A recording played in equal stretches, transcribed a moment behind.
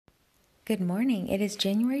Good morning. It is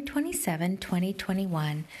January 27,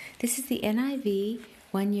 2021. This is the NIV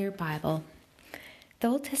One-Year Bible. The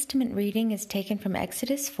Old Testament reading is taken from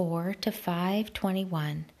Exodus 4 to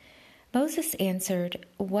 5:21. Moses answered,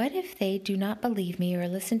 "What if they do not believe me or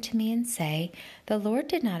listen to me and say, 'The Lord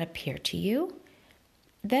did not appear to you'?"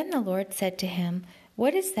 Then the Lord said to him,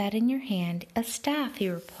 "What is that in your hand?" "A staff," he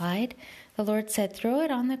replied. The Lord said, "Throw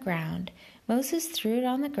it on the ground." Moses threw it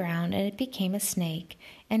on the ground, and it became a snake,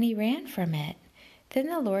 and he ran from it. Then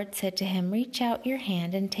the Lord said to him, "Reach out your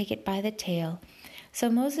hand and take it by the tail." So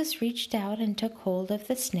Moses reached out and took hold of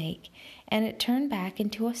the snake, and it turned back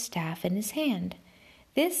into a staff in his hand.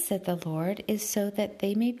 "This," said the Lord, "is so that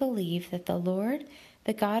they may believe that the Lord,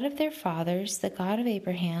 the God of their fathers, the God of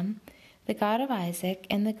Abraham, the God of Isaac,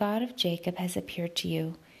 and the God of Jacob has appeared to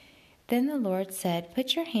you." Then the Lord said,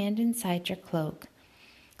 "Put your hand inside your cloak."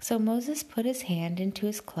 So Moses put his hand into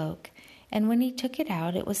his cloak, and when he took it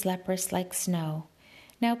out, it was leprous like snow.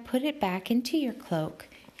 "Now put it back into your cloak,"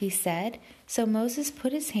 he said. So Moses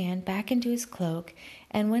put his hand back into his cloak,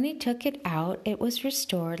 and when he took it out, it was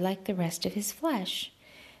restored like the rest of his flesh.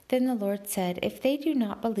 Then the Lord said, "If they do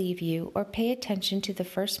not believe you or pay attention to the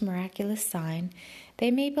first miraculous sign, they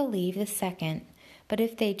may believe the second. But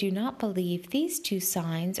if they do not believe these two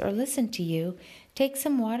signs or listen to you, take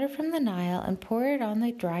some water from the Nile and pour it on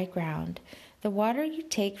the dry ground. The water you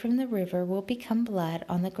take from the river will become blood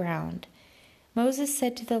on the ground." Moses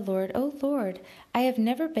said to the Lord, "O Lord, I have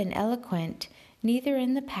never been eloquent, neither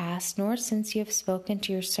in the past nor since you have spoken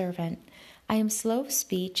to your servant. I am slow of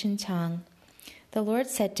speech and tongue." The Lord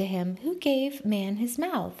said to him, "Who gave man his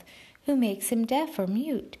mouth? Who makes him deaf or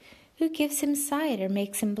mute? Who gives him sight or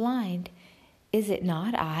makes him blind? Is it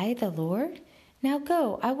not I, the Lord? Now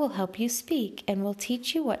go, I will help you speak, and will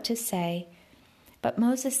teach you what to say." But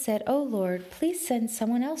Moses said, "O Lord, please send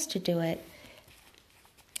someone else to do it."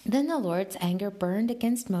 Then the Lord's anger burned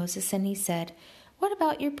against Moses, and he said, "What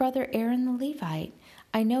about your brother Aaron the Levite?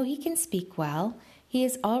 I know he can speak well. He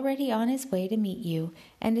is already on his way to meet you,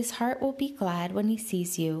 and his heart will be glad when he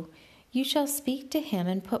sees you. You shall speak to him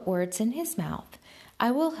and put words in his mouth. I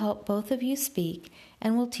will help both of you speak,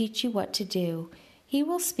 and will teach you what to do. He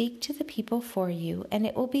will speak to the people for you, and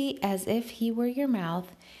it will be as if he were your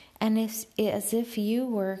mouth, and as if you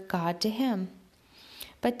were God to him.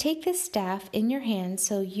 But take this staff in your hand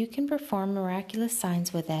so you can perform miraculous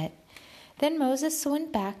signs with it." Then Moses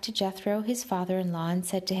went back to Jethro, his father-in-law, and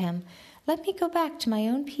said to him, "Let me go back to my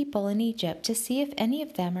own people in Egypt to see if any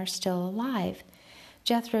of them are still alive."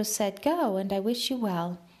 Jethro said, "Go, and I wish you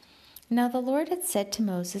well." Now the Lord had said to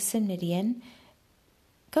Moses in Midian,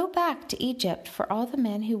 "Go back to Egypt, for all the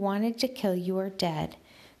men who wanted to kill you are dead."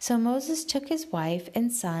 So Moses took his wife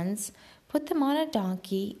and sons, put them on a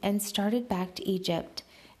donkey, and started back to Egypt.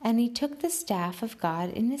 And he took the staff of God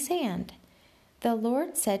in his hand. The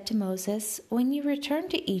Lord said to Moses, "When you return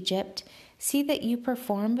to Egypt, see that you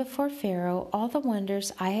perform before Pharaoh all the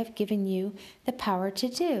wonders I have given you the power to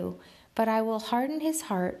do, but I will harden his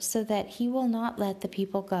heart so that he will not let the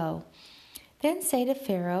people go. Then say to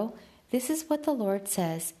Pharaoh, 'This is what the Lord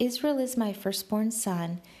says, Israel is my firstborn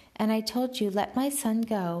son, and I told you, let my son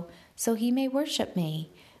go, so he may worship me.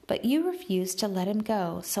 But you refused to let him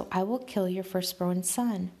go, so I will kill your firstborn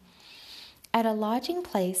son.'" At a lodging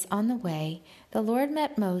place on the way, the Lord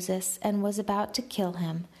met Moses and was about to kill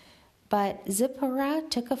him. But Zipporah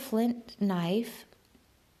took a flint knife,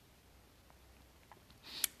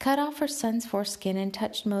 cut off her son's foreskin, and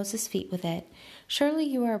touched Moses' feet with it. "Surely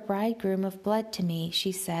you are a bridegroom of blood to me,"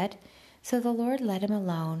 she said. So the Lord let him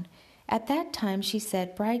alone. At that time she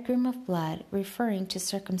said, "Bridegroom of blood," referring to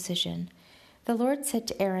circumcision. The Lord said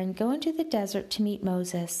to Aaron, "Go into the desert to meet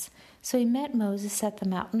Moses." So he met Moses at the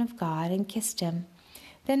mountain of God and kissed him.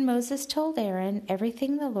 Then Moses told Aaron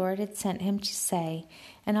everything the Lord had sent him to say,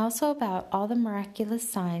 and also about all the miraculous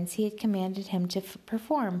signs he had commanded him to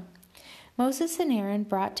perform. Moses and Aaron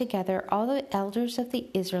brought together all the elders of the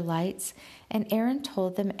Israelites, and Aaron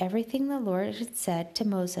told them everything the Lord had said to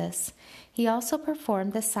Moses. He also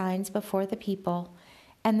performed the signs before the people,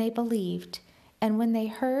 and they believed. And when they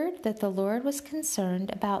heard that the Lord was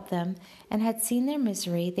concerned about them and had seen their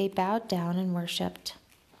misery, they bowed down and worshipped.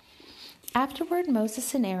 Afterward,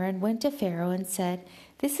 Moses and Aaron went to Pharaoh and said,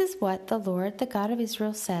 "This is what the Lord, the God of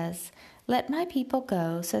Israel, says. Let my people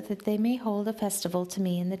go so that they may hold a festival to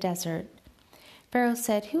me in the desert." Pharaoh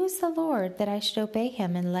said, "Who is the Lord that I should obey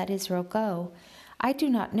him and let Israel go? I do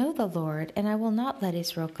not know the Lord, and I will not let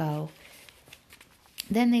Israel go."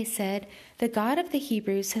 Then they said, "The God of the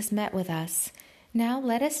Hebrews has met with us. Now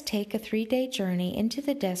let us take a 3-day journey into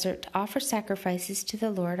the desert to offer sacrifices to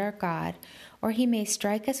the Lord our God, or he may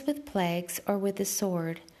strike us with plagues or with the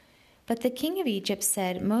sword." But the king of Egypt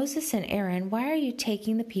said, "Moses and Aaron, why are you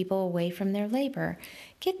taking the people away from their labor?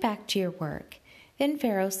 Get back to your work." Then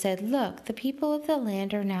Pharaoh said, "Look, the people of the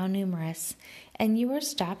land are now numerous, and you are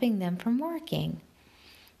stopping them from working."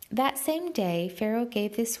 That same day, Pharaoh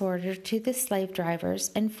gave this order to the slave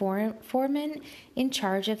drivers and foremen in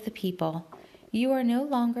charge of the people: "You are no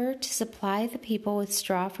longer to supply the people with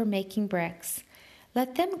straw for making bricks.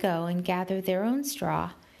 Let them go and gather their own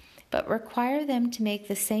straw, but require them to make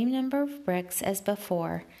the same number of bricks as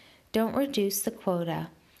before. Don't reduce the quota.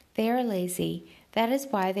 They are lazy. That is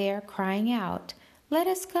why they are crying out, 'Let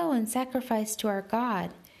us go and sacrifice to our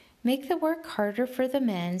God.' Make the work harder for the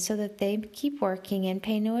men so that they keep working and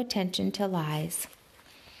pay no attention to lies."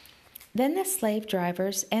 Then the slave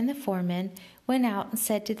drivers and the foremen went out and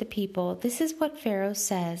said to the people, "This is what Pharaoh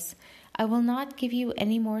says: I will not give you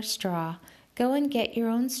any more straw. Go and get your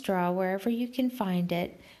own straw wherever you can find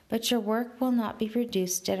it, but your work will not be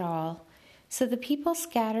reduced at all." So the people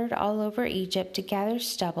scattered all over Egypt to gather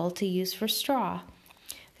stubble to use for straw.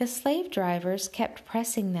 The slave drivers kept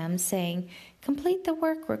pressing them, saying, "Complete the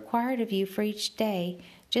work required of you for each day,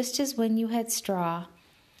 just as when you had straw."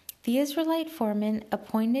 The Israelite foremen,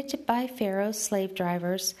 appointed by Pharaoh's slave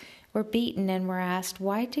drivers, were beaten and were asked,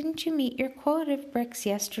 "Why didn't you meet your quota of bricks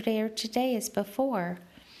yesterday or today as before?"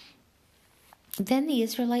 Then the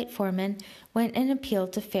Israelite foreman went and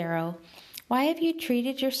appealed to Pharaoh. "Why have you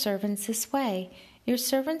treated your servants this way? Your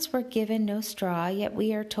servants were given no straw, yet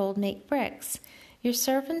we are told, 'Make bricks.' Your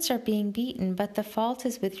servants are being beaten, but the fault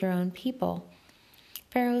is with your own people."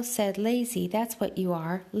 Pharaoh said, "Lazy, that's what you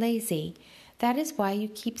are, lazy. That is why you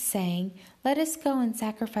keep saying, 'Let us go and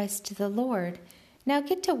sacrifice to the Lord.' Now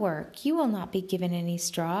get to work. You will not be given any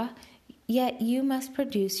straw, yet you must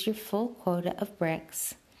produce your full quota of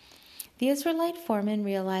bricks." The Israelite foremen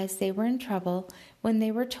realized they were in trouble when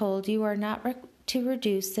they were told, "You are not to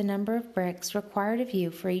reduce the number of bricks required of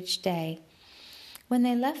you for each day." When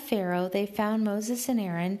they left Pharaoh, they found Moses and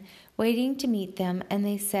Aaron waiting to meet them, and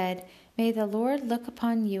they said, "May the Lord look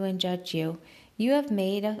upon you and judge you. You have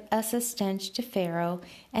made us a stench to Pharaoh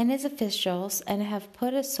and his officials, and have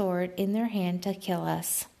put a sword in their hand to kill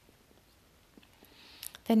us."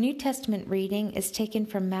 The New Testament reading is taken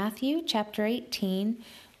from Matthew chapter 18,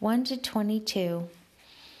 1 to 22.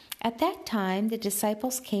 At that time, the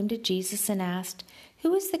disciples came to Jesus and asked,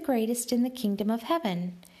 "Who is the greatest in the kingdom of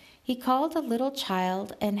heaven?" He called a little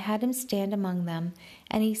child and had him stand among them,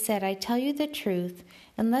 and he said, "I tell you the truth,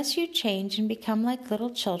 unless you change and become like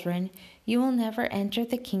little children, you will never enter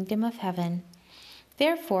the kingdom of heaven.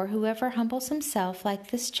 Therefore, whoever humbles himself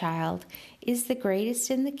like this child is the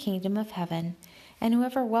greatest in the kingdom of heaven, and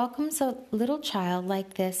whoever welcomes a little child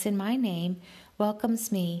like this in my name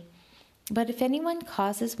welcomes me. But if anyone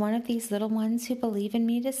causes one of these little ones who believe in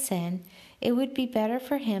me to sin, it would be better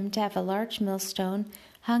for him to have a large millstone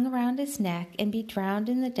hung around his neck and be drowned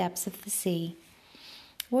in the depths of the sea.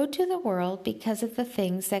 Woe to the world because of the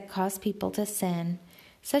things that cause people to sin.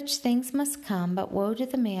 Such things must come, but woe to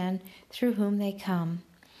the man through whom they come.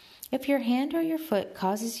 If your hand or your foot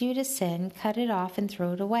causes you to sin, cut it off and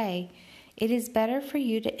throw it away. It is better for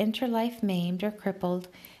you to enter life maimed or crippled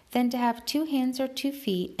than to have 2 hands or 2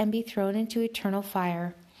 feet and be thrown into eternal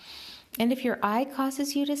fire. And if your eye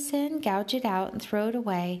causes you to sin, gouge it out and throw it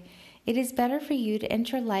away. It is better for you to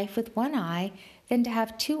enter life with 1 eye than to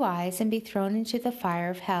have 2 eyes and be thrown into the fire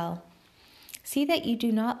of hell. See that you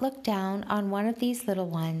do not look down on one of these little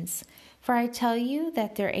ones, for I tell you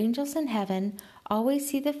that their angels in heaven always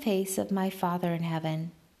see the face of my Father in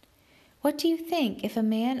heaven. What do you think? If a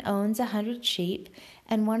man owns 100 sheep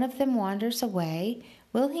and one of them wanders away,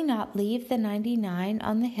 will he not leave the 99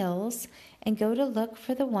 on the hills and go to look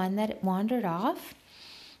for the one that wandered off?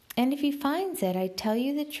 And if he finds it, I tell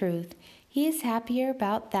you the truth, he is happier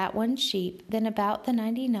about that one sheep than about the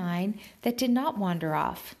 99 that did not wander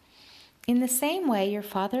off. In the same way, your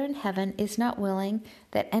Father in heaven is not willing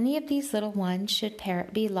that any of these little ones should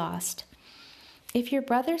be lost. If your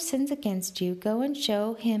brother sins against you, go and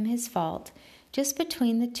show him his fault, just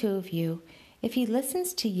between the 2 of you. If he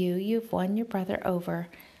listens to you, you have won your brother over.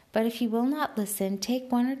 But if he will not listen,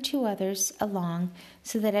 take 1 or 2 others along,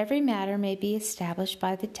 so that every matter may be established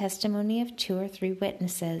by the testimony of 2 or 3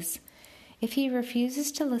 witnesses. If he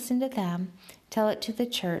refuses to listen to them, tell it to the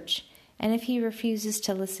church. And if he refuses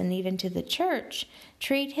to listen even to the church,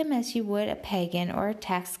 treat him as you would a pagan or a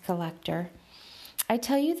tax collector. I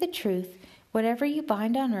tell you the truth, whatever you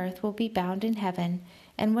bind on earth will be bound in heaven,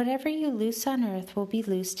 and whatever you loose on earth will be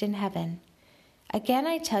loosed in heaven. Again,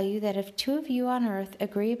 I tell you that if 2 of you on earth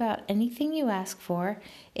agree about anything you ask for,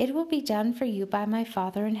 it will be done for you by my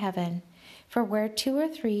Father in heaven. For where 2 or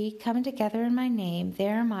 3 come together in my name,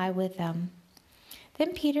 there am I with them."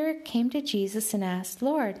 Then Peter came to Jesus and asked,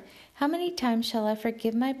 "Lord, how many times shall I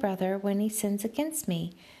forgive my brother when he sins against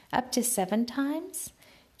me? Up to 7 times?"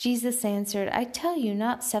 Jesus answered, "I tell you,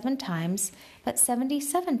 not 7 times, but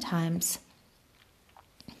 77 times.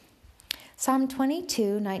 Psalm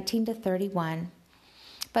 22, 19-31.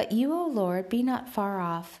 But you, O Lord, be not far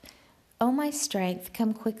off. O my strength,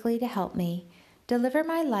 come quickly to help me. Deliver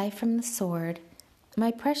my life from the sword,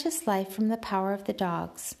 my precious life from the power of the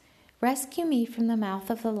dogs. Rescue me from the mouth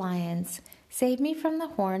of the lions. Save me from the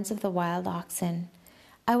horns of the wild oxen.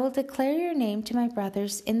 I will declare your name to my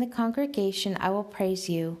brothers. In the congregation I will praise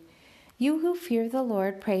you. You who fear the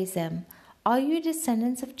Lord, praise him. All you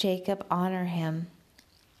descendants of Jacob, honor him.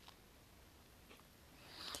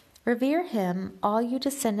 Revere him, all you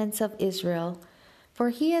descendants of Israel, for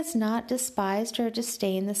he has not despised or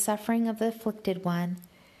disdained the suffering of the afflicted one.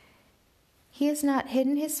 He has not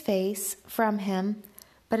hidden his face from him,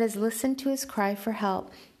 but has listened to his cry for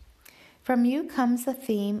help. From you comes the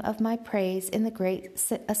theme of my praise in the great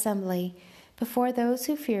assembly. Before those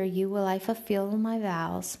who fear you will I fulfill my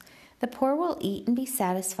vows. The poor will eat and be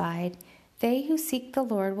satisfied. They who seek the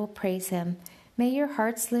Lord will praise him. May your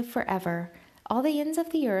hearts live forever. All the ends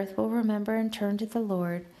of the earth will remember and turn to the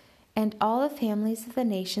Lord, and all the families of the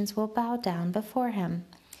nations will bow down before him.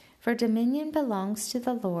 For dominion belongs to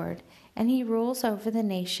the Lord, and he rules over the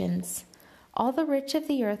nations. All the rich of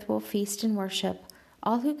the earth will feast and worship.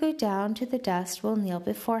 All who go down to the dust will kneel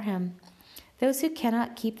before him. Those who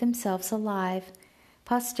cannot keep themselves alive,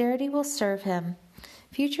 posterity will serve him.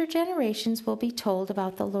 Future generations will be told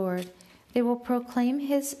about the Lord. They will proclaim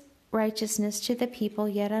his righteousness to the people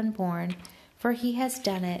yet unborn, for he has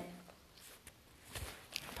done it.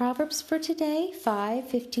 Proverbs for today,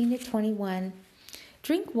 5:15-21.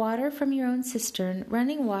 Drink water from your own cistern,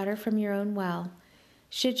 running water from your own well.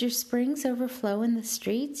 Should your springs overflow in the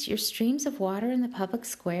streets, your streams of water in the public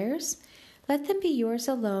squares? Let them be yours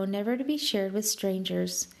alone, never to be shared with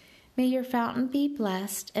strangers. May your fountain be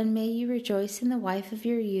blessed, and may you rejoice in the wife of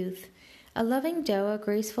your youth. A loving doe, a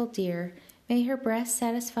graceful deer, may her breast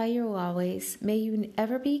satisfy you always. May you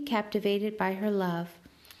ever be captivated by her love.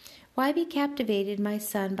 Why be captivated, my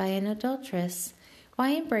son, by an adulteress? Why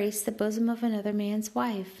embrace the bosom of another man's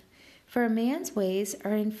wife? For a man's ways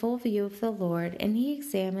are in full view of the Lord, and he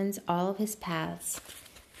examines all of his paths.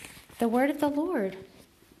 The word of the Lord.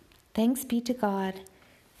 Thanks be to God.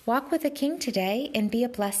 Walk with the King today and be a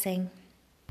blessing.